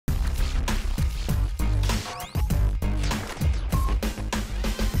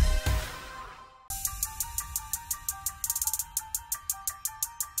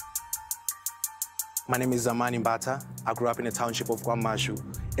My name is Zamani Bata. I grew up in the township of Kwamashu,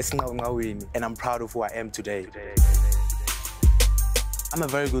 and I'm proud of who I am today. I'm a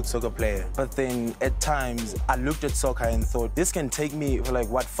very good soccer player, but then at times I looked at soccer and thought, this can take me for like,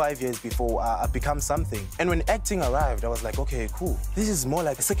 5 years before I become something. And when acting arrived, I was like, okay, cool. This is more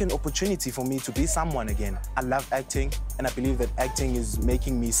like a second opportunity for me to be someone again. I love acting, and I believe that acting is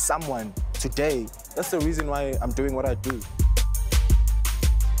making me someone today. That's the reason why I'm doing what I do.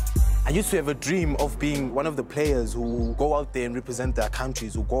 I used to have a dream of being one of the players who go out there and represent their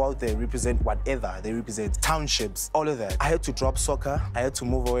countries, who go out there and represent whatever. They represent townships, all of that. I had to drop soccer. I had to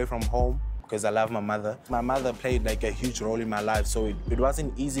move away from home because I love my mother. My mother played like a huge role in my life, so it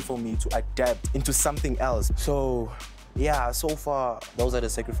wasn't easy for me to adapt into something else. So yeah, so far, those are the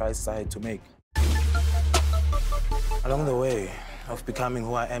sacrifices I had to make. Along the way of becoming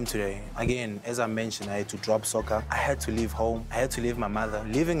who I am today, again, as I mentioned, I had to drop soccer. I had to leave home. I had to leave my mother.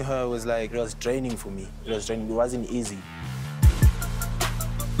 Leaving her was like, it was draining for me. It was draining. It wasn't easy.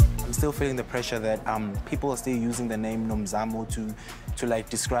 I'm still feeling the pressure that people are still using the name Nomzamo to like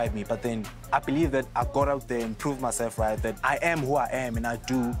describe me. But then I believe that I got out there and proved myself right, that I am who I am and I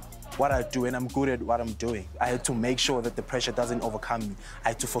do what I do, and I'm good at what I'm doing. I had to make sure that the pressure doesn't overcome me. I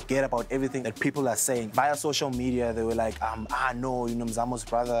had to forget about everything that people are saying. Via social media, they were like, no, you know, Mzamo's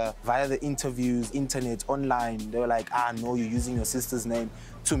brother. Via the interviews, internet, online, they were like, no, you're using your sister's name.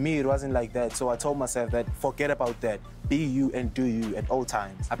 To me, it wasn't like that. So I told myself that, forget about that. Be you and do you at all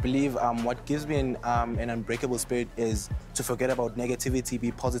times. I believe what gives me an unbreakable spirit is to forget about negativity,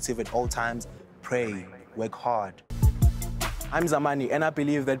 be positive at all times, pray, work hard. I'm Zamani, and I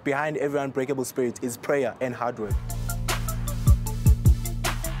believe that behind every unbreakable spirit is prayer and hard work.